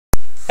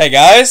Hey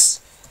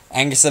guys,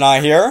 Angus and I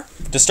here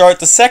to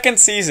start the second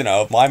season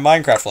of my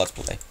Minecraft Let's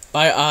Play.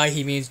 By I,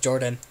 he means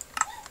Jordan.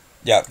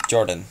 Yeah,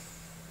 Jordan.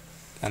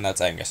 And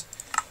that's Angus.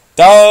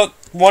 The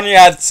one you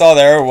saw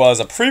there was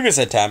a previous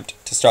attempt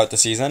to start the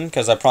season,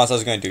 because I promised I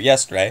was going to do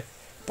yesterday.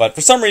 But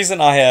for some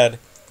reason I had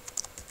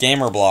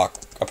gamer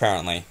block,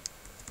 apparently.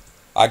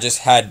 I just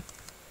had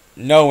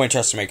no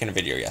interest in making a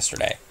video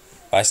yesterday.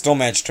 But I still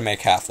managed to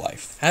make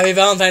Half-Life. Happy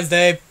Valentine's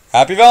Day!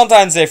 Happy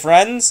Valentine's Day,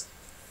 friends!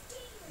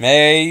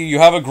 May you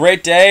have a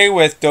great day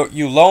with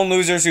you lone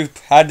losers who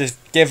had to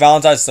give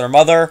Valentine's to their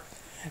mother,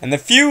 and the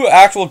few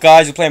actual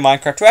guys who play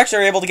Minecraft who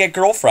actually are able to get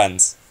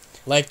girlfriends.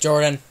 Like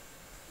Jordan.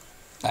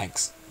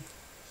 Thanks.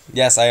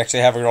 Yes, I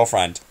actually have a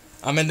girlfriend.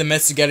 I'm in the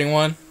midst of getting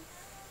one.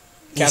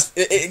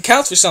 It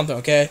counts for something,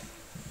 okay?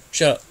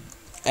 Shut up.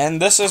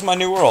 And this is my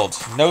new world.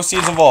 No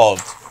seeds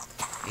involved.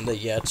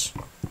 Yet.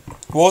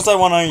 What was that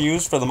one I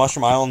used for the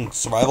Mushroom Island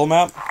survival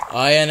map?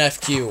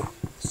 INFQ.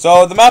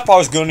 So the map I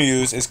was going to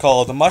use is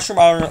called the Mushroom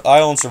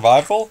Island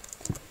Survival,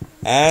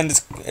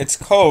 and its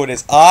code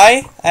is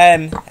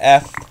INFQ.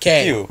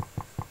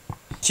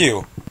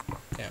 Q.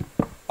 Yeah.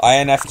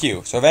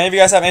 INFQ. So if any of you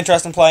guys have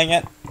interest in playing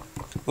it,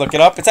 look it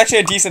up. It's actually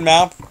a decent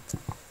map,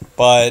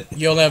 but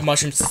You only have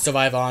mushrooms to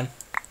survive on.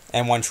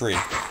 and one tree.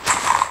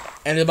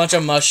 And a bunch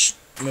of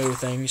moo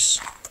things.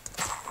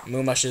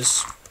 Moo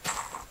mushes.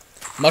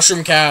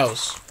 Mushroom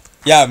cows.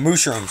 Yeah,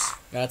 mushrooms.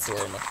 That's the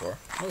word I'm looking for.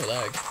 Oh,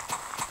 lag.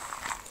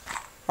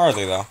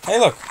 Hardly though. Hey,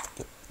 look,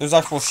 there's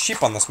actual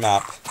sheep on this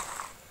map.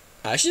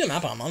 I see the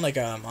map I'm on, like,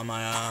 on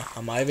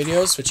my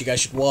videos, which you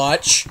guys should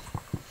watch.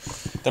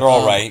 They're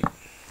all right.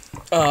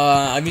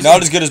 I'm using,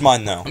 Not as good as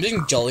mine though. I'm using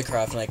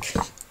Jollycraft, and like,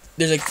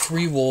 there's like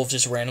 3 wolves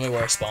just randomly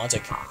where I spawn. It's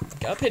like,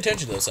 gotta pay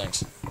attention to those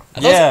things. I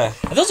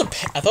thought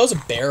it was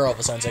a bear all of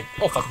a sudden. It's like,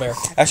 oh fuck, bear.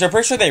 Actually, I'm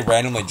pretty sure they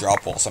randomly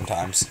drop wolves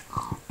sometimes.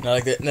 No,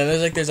 like,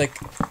 there's like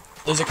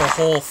a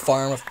whole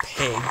farm of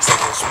pigs. Like,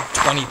 there's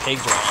 20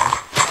 pigs around.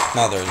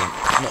 No, there isn't.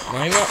 No,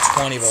 maybe not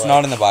 20, but It's like,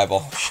 not in the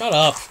Bible. Shut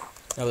up.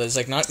 No, there's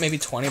like not maybe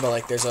 20, but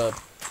like there's a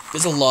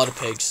lot of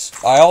pigs.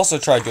 I also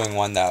tried doing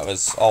one that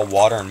was all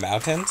water and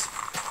mountains,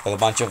 with a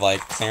bunch of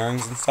like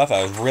clearings and stuff.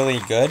 That was really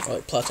good. Or,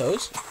 like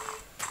plateaus.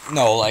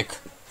 No, like,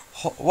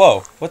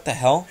 whoa, what the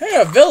hell? Hey,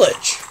 a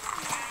village.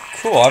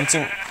 Cool.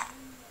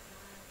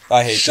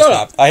 I hate Shut this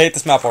up. map. I hate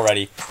this map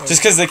already. Just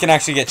because they can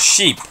actually get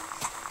sheep.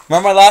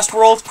 Remember my last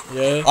world?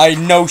 Yeah. I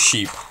know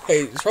sheep.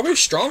 Hey, it's probably a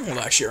stronghold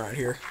actually around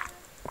here.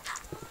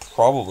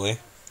 Probably.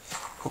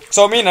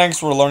 So me and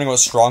Angus were learning about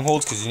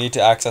strongholds because you need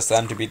to access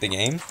them to beat the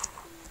game.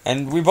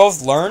 And we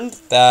both learned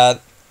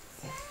that...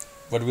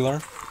 What did we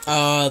learn?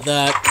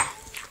 That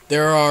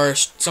there are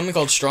something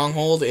called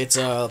stronghold. It's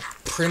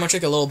pretty much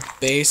like a little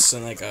base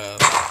and like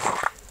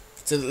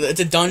it's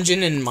a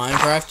dungeon in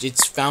Minecraft.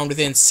 It's found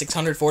within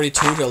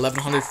 642 to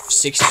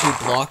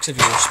 1162 blocks of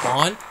your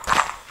spawn,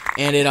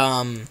 and it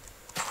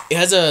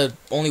has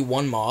only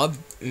one mob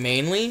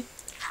mainly.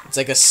 It's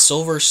like a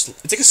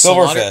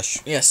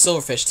Silverfish. Yeah,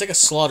 silverfish. It's like a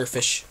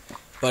slaughterfish,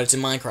 but it's in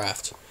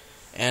Minecraft.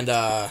 And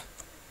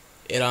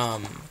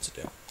what's it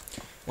do?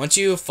 Once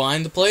you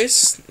find the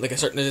place,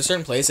 there's a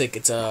certain place, like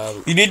it's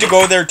You need to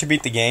go there to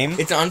beat the game.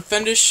 It's an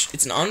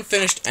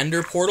unfinished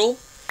Ender portal,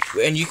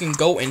 and you can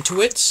go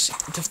into it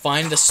to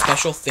find the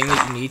special thing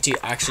that you need to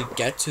actually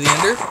get to the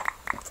Ender.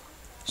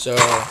 So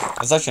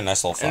It's actually a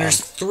nice little farm. and there's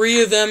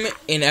 3 of them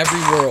in every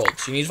world.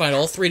 So you need to find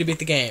all 3 to beat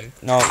the game.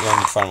 No, you don't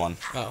need to find one.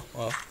 Oh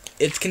well,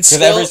 it can Because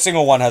still every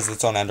single one has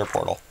its own ender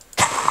portal.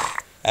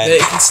 And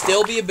it can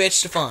still be a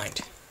bitch to find,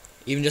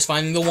 even just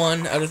finding the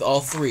one out of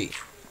all 3.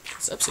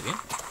 It's obsidian.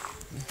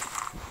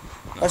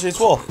 No. actually, it's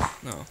wool.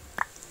 No.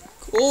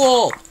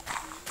 Cool.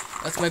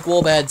 Let's make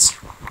wool beds.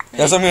 Hey.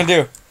 That's what I'm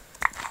gonna do.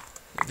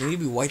 They need to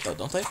be white though,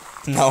 don't they?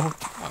 No,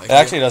 Oh, it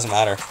actually doesn't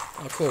matter.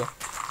 Oh, cool.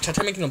 I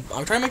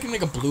tried making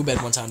like a blue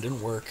bed one time. It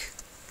didn't work.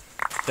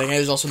 I think I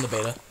was also in the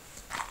beta.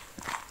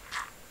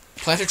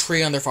 Plant a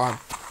tree on their farm.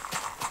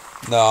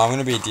 No, I'm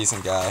gonna be a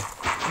decent guy.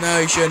 No,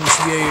 you shouldn't. You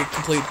should be a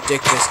complete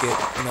dick biscuit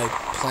and like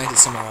plant it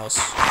somewhere else,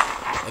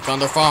 like on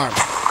their farm.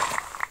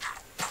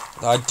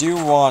 I do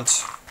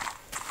want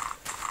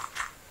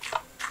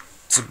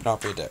to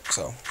not be a dick,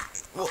 so.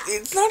 Well,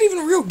 it's not even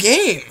a real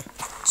game.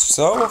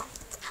 So?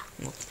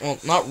 Well,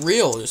 not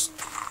real. Just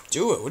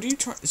do it. What are you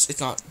trying? This is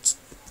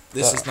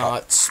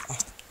not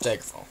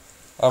Daggerfall.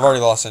 I've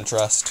already lost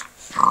interest.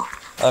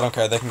 I don't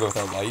care, they can go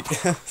without light.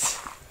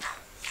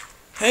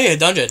 Hey, a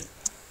dungeon.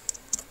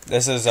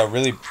 This is a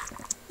really...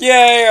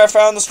 Yay, I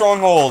found the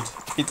stronghold!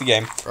 Beat the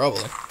game.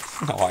 Probably.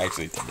 No, I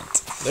actually didn't.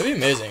 That'd be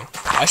amazing.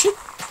 It's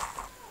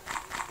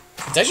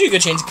actually a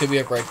good chance it could be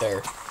up right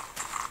there.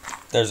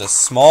 There's a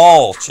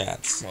small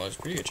chance. Well, there's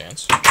a pretty good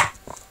chance.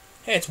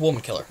 Hey, it's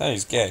Woman Killer. Hey,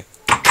 he's gay.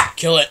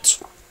 Kill it.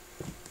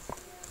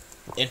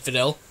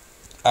 Infidel.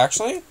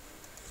 Actually,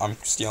 I'm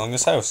stealing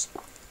this house.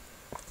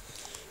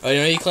 Oh, you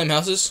know you claim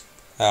houses?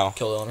 How?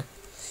 Kill the owner.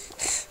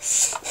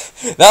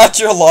 That's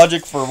your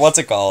logic for what's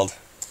it called?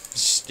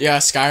 Yeah,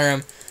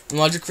 Skyrim. The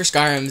logic for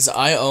Skyrim is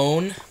I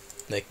own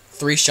like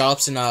 3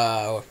 shops in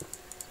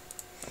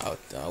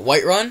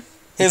Whiterun,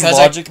 His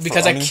logic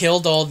because I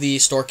killed all the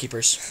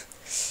storekeepers.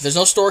 If there's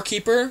no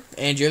storekeeper,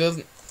 and you're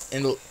the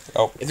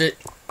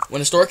when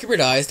the storekeeper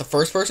dies, the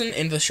first person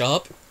in the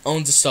shop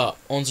owns the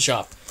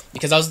shop.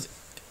 Because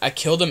I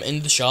killed him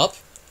in the shop,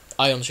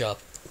 I own the shop.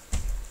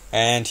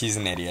 And he's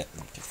an idiot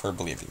for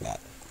believing that.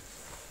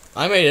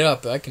 I made it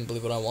up. I can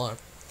believe what I want.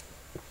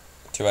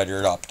 Too bad you're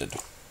adopted. Do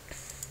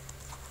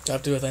I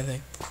have to do with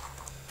anything?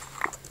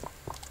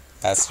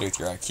 Has to do with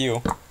your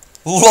IQ.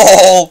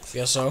 LOL!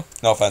 Yes, so.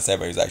 No offense to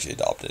anybody who's actually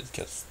adopted,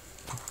 because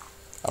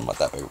I'm not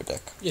that big of a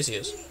dick. Yes, he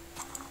is.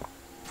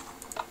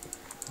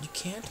 You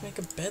can't make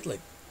a bed like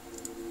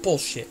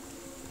bullshit.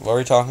 What are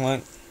we talking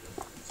about?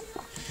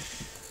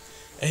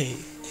 Hey.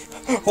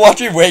 Watch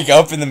me wake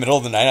up in the middle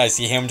of the night, I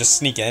see him just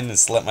sneak in and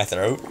slit my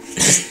throat.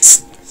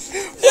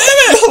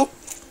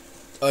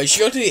 Oh, you should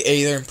go to the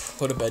Aether and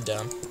put a bed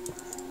down.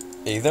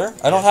 Aether?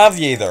 I don't have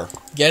the Aether.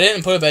 Get it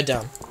and put a bed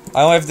down.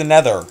 I only have the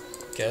Nether.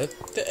 Get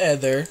the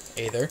Aether,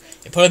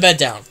 and put a bed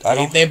down.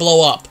 They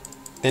blow up.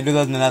 They do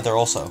that in the Nether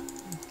also.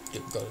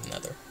 Go to the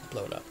Nether.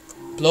 Blow it up.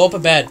 Blow up a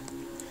bed.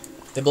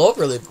 They blow up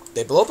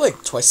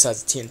like twice the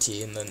size of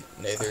TNT in the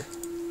Nether.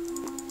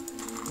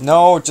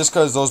 No, just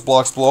because those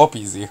blocks blow up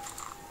easy.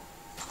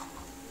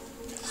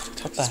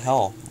 What the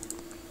hell?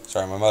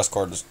 Sorry, my mouse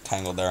cord was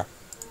tangled there.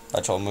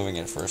 I tried moving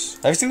it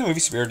first. Have you seen the movie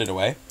Spirited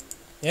Away?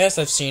 Yes,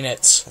 I've seen it.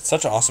 It's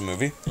such an awesome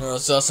movie. You know,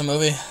 it's an awesome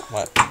movie.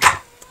 What?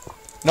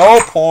 No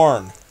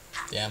porn.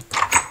 Damn.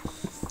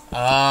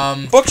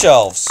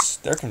 Bookshelves.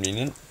 They're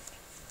convenient.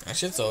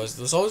 Actually,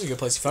 there's always a good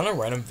place. You find a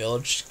random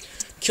village,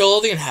 kill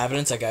all the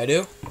inhabitants like I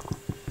do,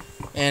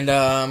 and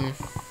damn,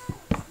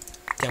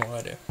 what do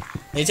I do?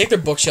 They take their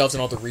bookshelves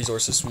and all the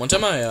resources. One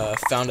time I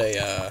found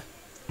a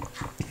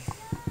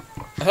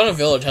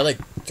village had like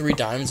 3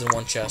 diamonds in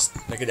one chest.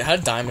 Like it had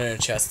a diamond in a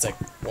chest. It's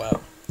like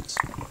wow, it's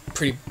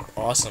pretty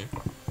awesome.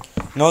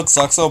 You know what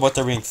sucks though about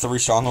there being 3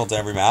 strongholds in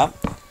every map?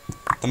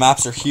 The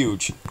maps are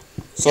huge.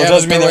 So yeah, it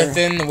doesn't mean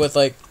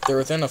they're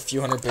within a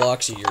few hundred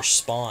blocks of your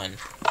spawn.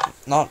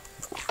 Not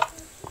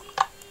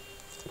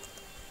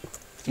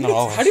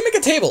always. How do you make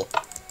a table?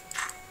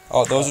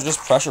 Oh, those are just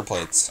pressure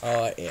plates.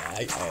 Oh, yeah,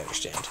 I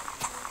understand.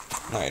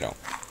 No, you don't.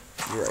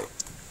 You're right.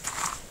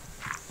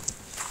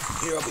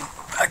 Here, I'll be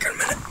back in a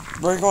minute.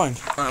 Where are you going?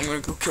 I'm gonna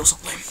go kill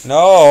something.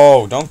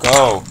 No, don't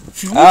go.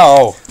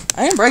 Ow.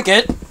 I didn't break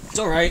it. It's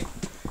alright.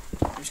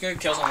 I'm just gonna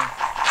kill something.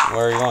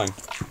 Where are you going?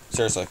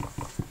 Seriously.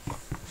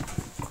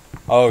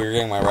 Oh, you're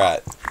getting my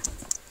rat.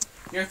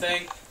 Your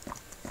thing.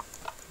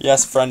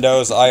 Yes,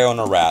 friendos, I own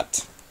a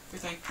rat. Your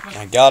thing.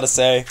 I gotta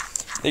say,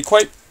 they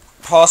quite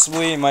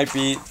possibly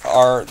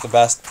are the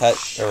best pet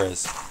there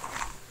is.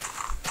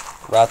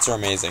 Rats are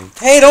amazing.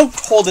 Hey, don't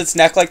hold its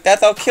neck like that,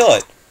 that'll kill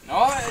it.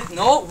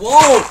 No,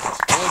 whoa!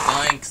 It's only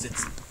dying because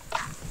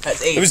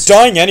that's 8. It was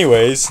dying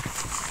anyways.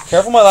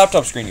 Careful my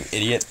laptop screen, you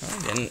idiot.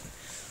 I didn't.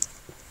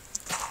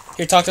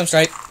 Here, talk to him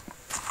straight.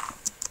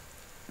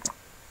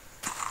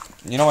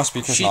 You know my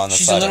speaker's not on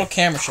this side. She's a little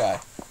camera shy.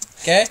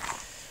 Okay?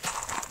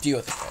 Deal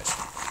with it,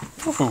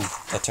 guys. Ooh,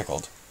 that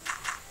tickled.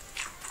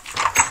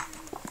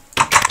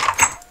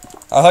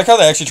 I like how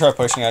they actually try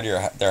pushing out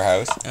of their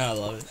house. Oh, I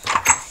love it.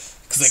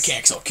 Because they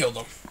can't, so I'll kill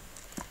them.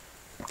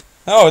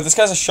 No, this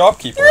guy's a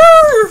shopkeeper.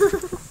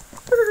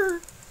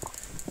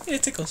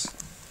 It tickles.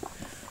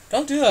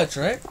 Don't do that,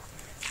 right?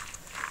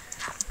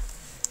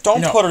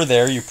 Don't put her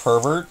there, you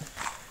pervert.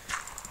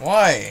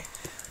 Why?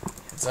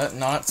 Is that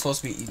not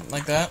supposed to be eaten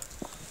like that?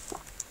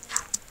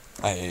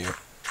 I hate you.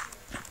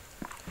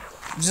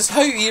 Is this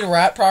how you eat a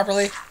rat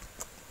properly?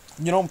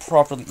 You don't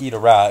properly eat a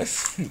rat.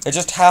 It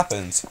just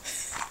happens.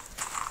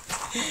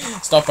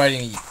 Stop biting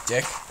me, you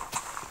dick.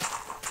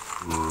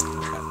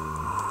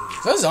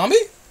 Is that a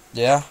zombie?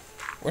 Yeah.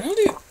 Where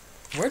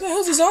the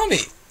hell's the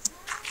zombie?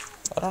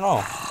 I don't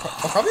know.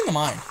 Probably in the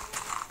mine.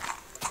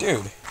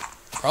 Dude.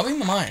 Probably in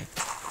the mine.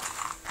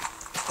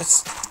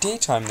 It's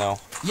daytime though.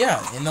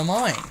 Yeah, in the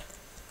mine.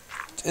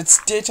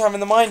 It's daytime in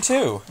the mine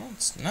too. No,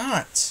 it's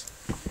not.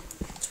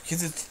 It's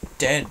because it's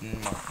dead.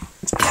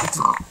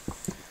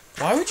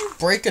 Why would you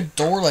break a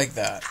door like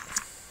that?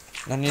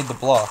 I need the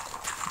block.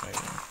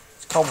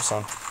 It's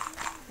cobblestone.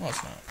 No,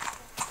 it's not.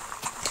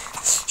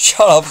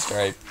 Shut up,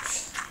 Stripe.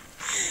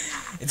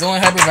 It's only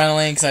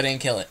hyperventilating because I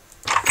didn't kill it.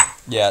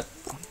 Yet.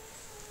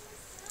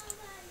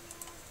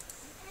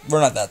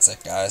 We're not that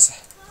sick, guys.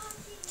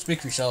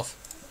 Speak for yourself.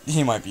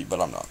 He might be, but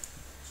I'm not.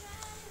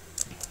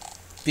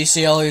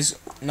 BCL is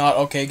not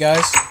okay,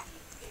 guys.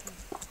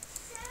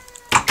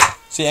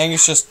 See,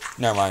 Angus just...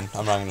 Never mind.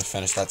 I'm not going to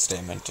finish that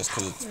statement just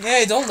because it's...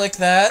 Hey, don't lick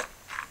that.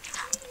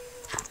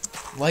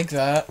 Like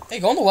that. Hey,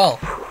 go in the well.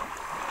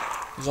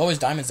 There's always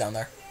diamonds down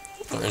there.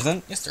 There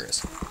isn't? Yes, there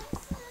is.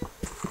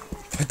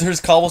 But there's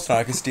cobblestone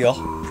I can steal.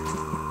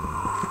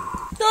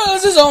 No,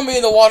 there's a zombie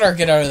in the water.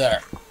 Get out of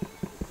there.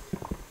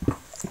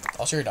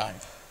 Also, you're dying.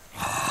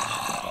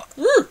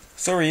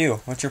 So are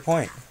you. What's your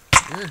point?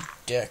 You're a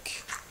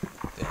dick.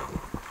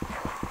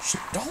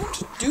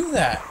 Don't do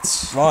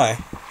that. Why?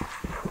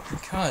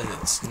 Because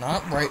it's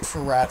not right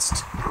for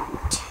rats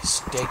to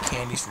stay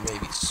candies for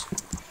babies.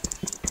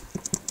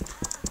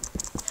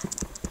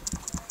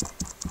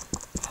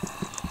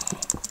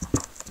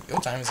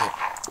 What time is it?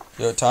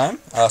 You have time?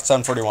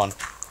 7:41.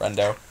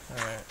 Friendo.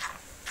 Alright.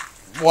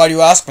 Why do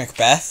you ask,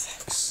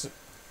 Macbeth?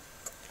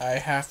 I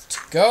have to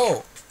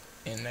go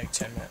in like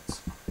 10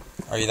 minutes.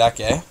 Are you that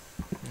gay?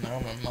 No,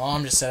 my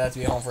mom just said I have to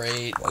be home for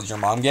 8. Was your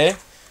mom gay?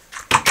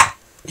 I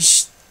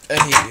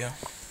hate you.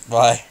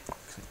 Why?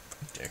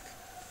 Dick.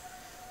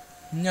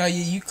 No,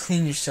 you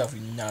clean yourself,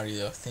 you naughty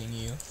little thing,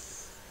 you.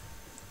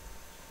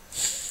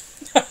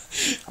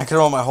 I could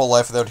have went my whole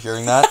life without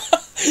hearing that.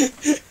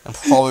 And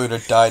probably would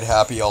have died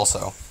happy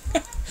also.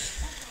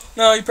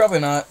 No, you're probably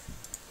not.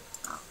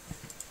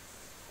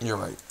 You're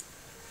right.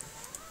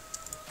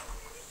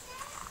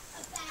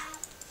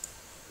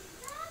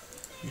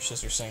 Your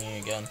sister's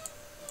singing again.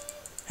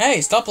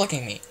 Hey, stop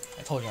licking me.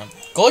 I told you not.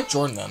 Go like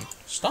Jordan then.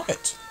 Stop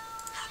it.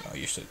 No,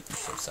 you should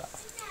stop.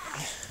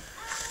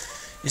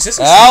 Your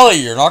sister's Allie,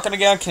 you're not gonna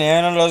get on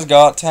Canada's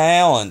Got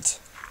Talent.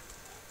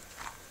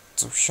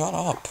 So shut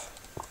up.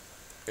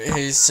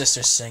 His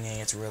sister's singing.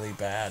 It's really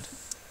bad.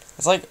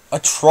 It's like a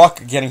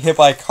truck getting hit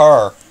by a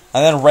car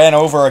and then ran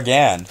over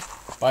again.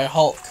 By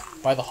Hulk.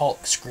 By the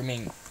Hulk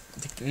screaming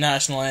the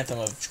national anthem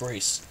of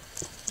Greece.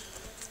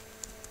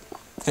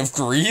 Of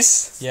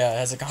Greece? Yeah, it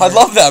has like I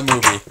love that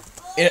movie.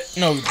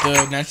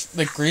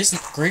 The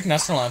Greek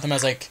national anthem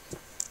has like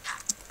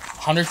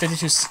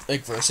 152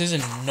 like verses,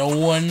 and no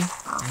one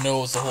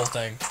knows the whole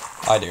thing.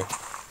 I do.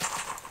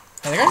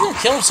 Hey, the guy's gonna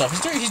kill himself.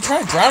 He's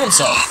trying to drown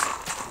himself.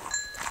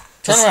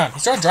 Turn around.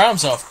 He's trying to drown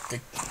himself.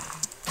 Like,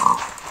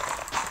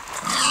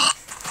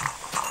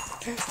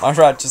 My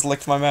rat just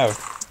licked my mouth.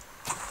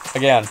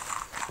 Again.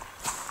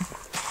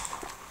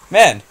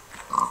 Man.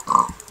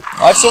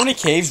 I have so many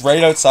caves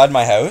right outside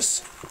my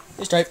house.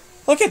 hey, Stripe.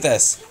 Look at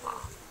this.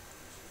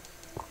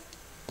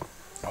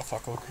 Oh,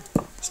 fuck.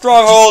 Okay.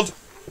 Stronghold.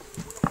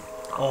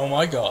 Oh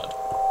my god.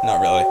 Not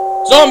really.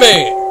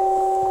 Zombie!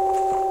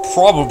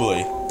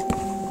 Probably.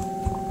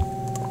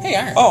 Hey,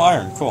 Iron. Oh,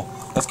 iron. Cool.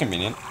 That's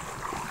convenient.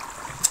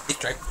 Hey,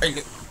 Stripe. Are you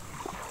good?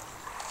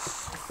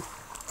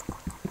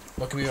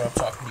 Look at me when I'm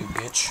talking to you,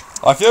 bitch.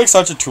 I feel like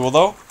such a tool,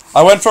 though.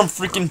 I went from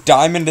freaking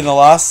diamond in the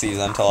last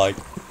season to, like,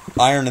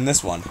 iron in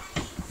this one.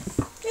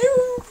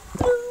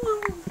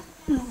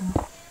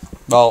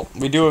 Well,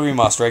 we do what we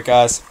must, right,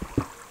 guys?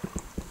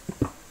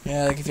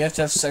 Yeah, like if you have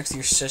to have sex with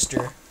your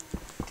sister,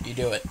 you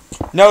do it.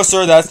 No,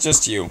 sir, that's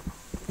just you.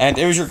 And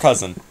it was your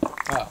cousin.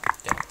 Oh,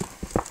 damn.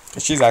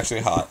 'Cause she's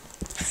actually hot.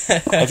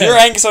 If you're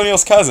Angus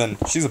O'Neill's cousin,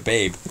 she's a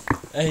babe.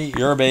 Hey.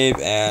 You're a babe,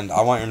 and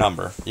I want your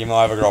number, even though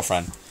I have a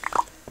girlfriend.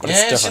 But Yeah,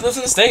 it's she different. lives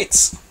in the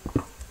States.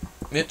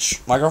 Bitch.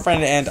 My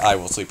girlfriend and I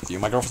will sleep with you.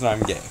 My girlfriend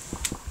and I'm gay.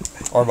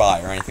 Or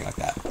bi, or anything like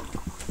that.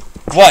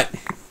 What?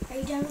 Are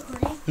you done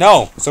recording?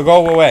 No, so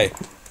go away.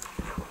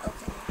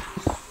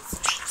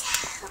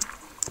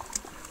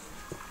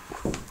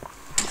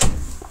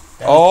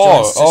 That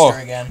was John's oh.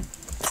 sister again.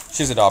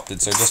 She's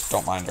adopted, so just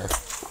don't mind her.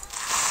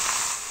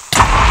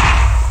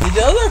 You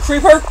done that,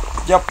 creeper?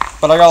 Yep,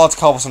 but I got lots of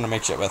cobblestone to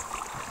make shit with.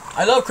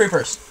 I love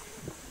creepers.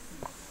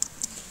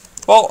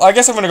 Well, I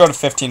guess I'm gonna go to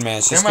 15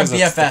 minutes just They're my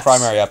because it's the BFFs.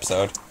 primary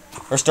episode.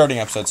 Or starting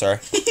episode, sorry.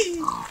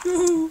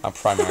 Not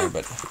primary,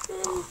 but...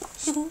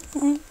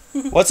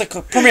 What's it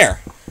called? Premiere.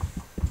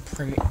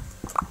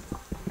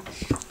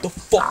 The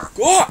fuck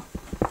up!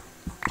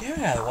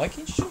 Yeah, why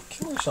can't you just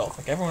kill yourself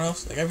like everyone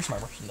else, like every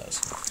smart person does?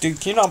 Dude,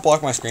 can you not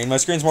block my screen? My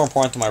screen's more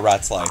important to my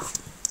rat's life.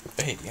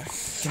 I hate you.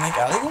 Can like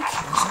Allie go kill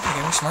herself like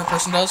every smart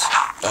person does?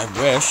 I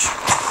wish.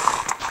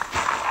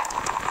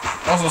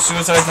 Also,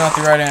 suicide's not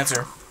the right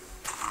answer.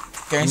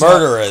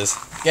 Murder is.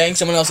 Getting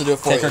someone else to do it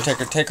for Take you. her, take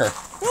her, take her.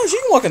 No, she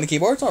can walk on the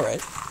keyboard, it's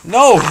alright.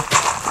 No!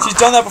 She's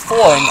done that before,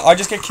 and I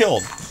just get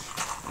killed.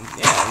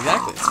 Yeah,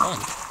 exactly, it's fun.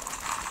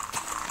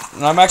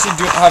 And I'm actually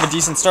have a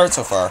decent start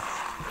so far.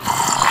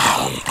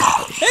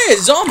 Hey,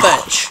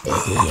 Zombench!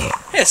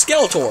 Hey,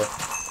 Skeletor!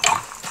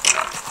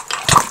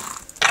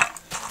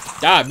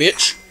 Die,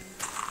 bitch!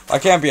 I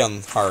can't be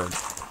on hard.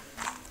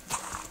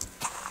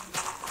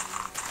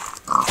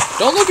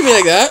 Don't look at me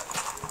like that!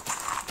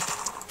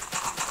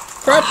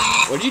 Crap!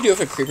 What'd you do if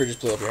a creeper just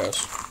blew up your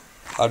house?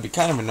 I'd be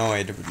kind of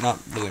annoyed, but not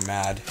really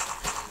mad.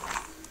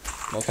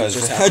 Well, Because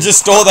just I happened. just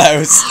stole the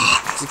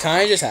house. It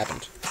kinda just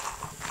happened.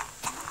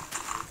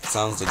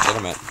 Sounds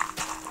legitimate.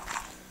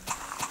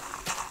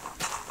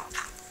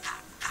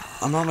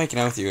 I'm not making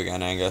out with you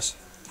again, Angus.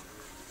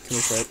 Come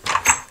here, Stripe.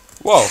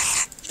 Whoa.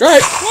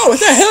 Stripe! Whoa, what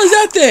the hell is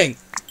that thing?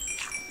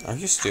 Are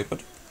you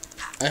stupid?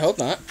 I hope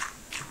not.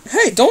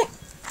 Hey, don't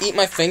eat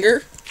my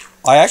finger.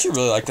 I actually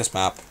really like this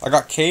map. I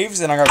got caves,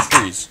 and I got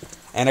trees.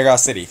 And I got a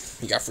city.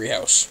 You got free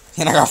house.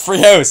 And I got a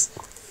free house.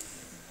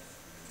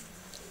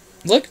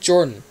 Look,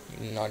 Jordan.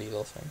 You naughty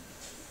little thing.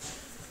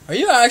 Are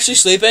you actually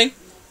sleeping?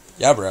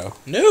 Yeah, bro.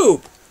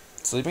 Noob!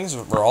 Sleeping's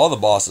where all the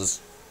bosses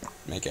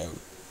make out.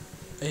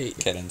 Hey.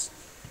 Kittens.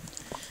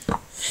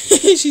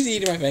 She's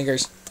eating my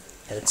fingers.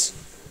 Hurts.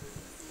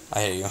 I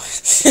hate you.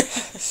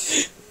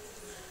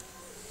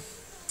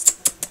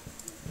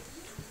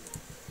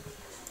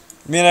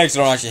 Me and Eggs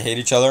don't actually hate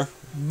each other.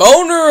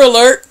 Boner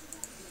alert!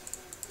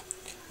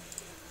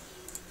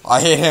 I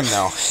hate him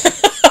now.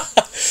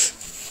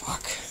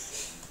 Fuck.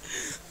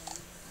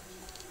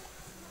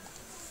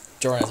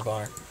 Jordan has a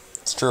boner.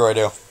 It's true, I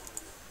do.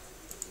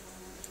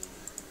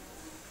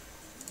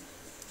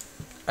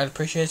 I'd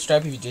appreciate it,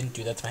 Stripe, if you didn't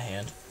do that to my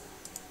hand.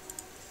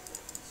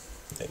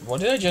 Wait,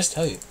 what did I just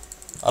tell you?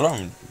 I don't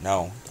even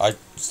know. I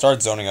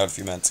started zoning out a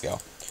few minutes ago.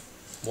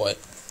 What?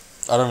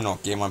 I don't even know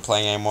what game I'm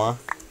playing anymore.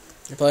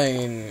 You're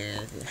playing...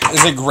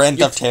 Is it Grand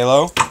Theft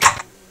Halo?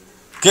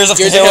 Gears of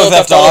Gears of Halo Halo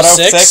Theft Theft Auto Auto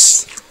 6?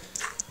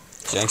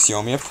 6? Jenks, you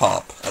owe me a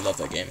pop. I love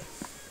that game.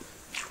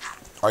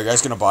 Are you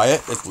guys gonna buy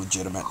it? It's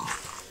legitimate.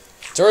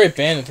 It's already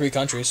banned in 3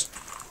 countries.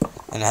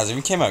 And it hasn't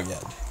even came out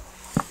yet.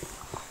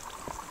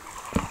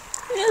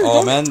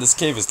 Oh man, this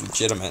cave is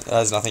legitimate. It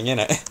has nothing in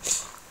it.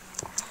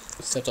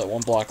 Except that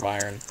 1 block of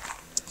iron.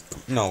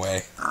 No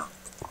way.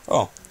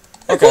 Oh.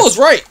 Okay. Cool is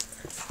right!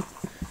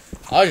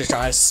 I was just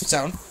trying to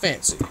sound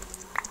fancy.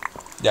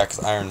 Yeah,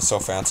 because iron is so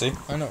fancy.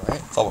 I know,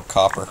 right? It's all about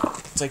copper.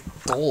 It's like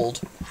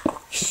gold.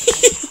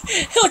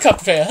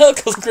 Helicopter tail,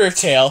 helicopter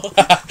tail.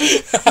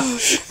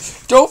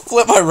 Don't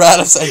flip my rat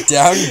upside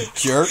down, you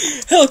jerk.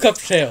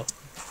 Helicopter tail.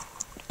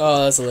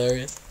 Oh, that's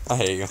hilarious. I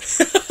hate you.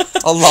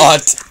 A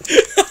lot.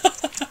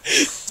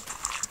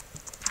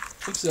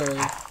 I'm sorry.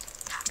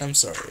 I'm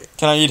sorry.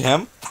 Can I eat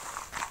him?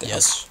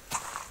 Yes.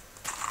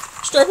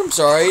 Stripe, I'm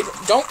sorry.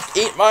 Don't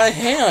eat my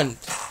hand.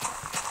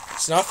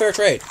 It's not fair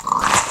trade.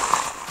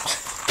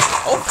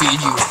 I'll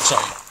feed you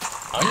some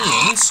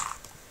onions,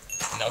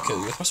 and I'll kill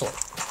you with my sword.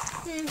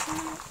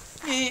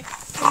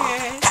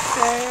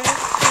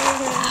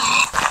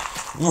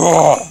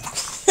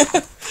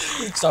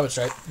 Stop it,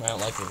 Stripe. I don't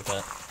like you with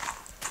that.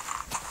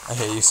 I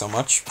hate you so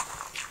much.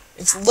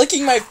 It's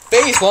licking my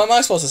face. What am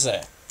I supposed to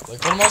say?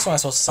 Like, what else am I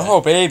supposed to say?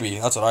 Oh, baby.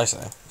 That's what I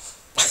say.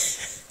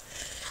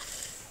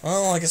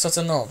 Well, I guess that's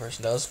what a normal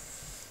person does.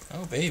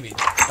 Oh, baby.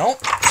 Don't.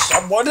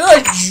 Stop. What did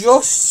I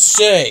just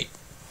say?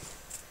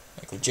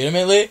 Like,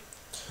 legitimately?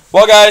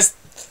 Well, guys,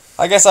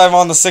 I guess I'm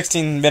on the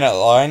 16-minute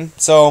line.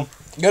 So,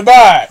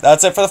 Goodbye.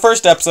 that's it for the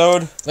first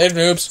episode. Later,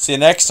 noobs. See you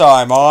next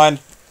time on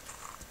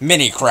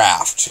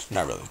Minecraft.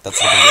 Not really.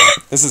 That's looking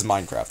good. This is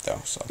Minecraft,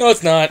 though. So. No,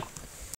 it's not.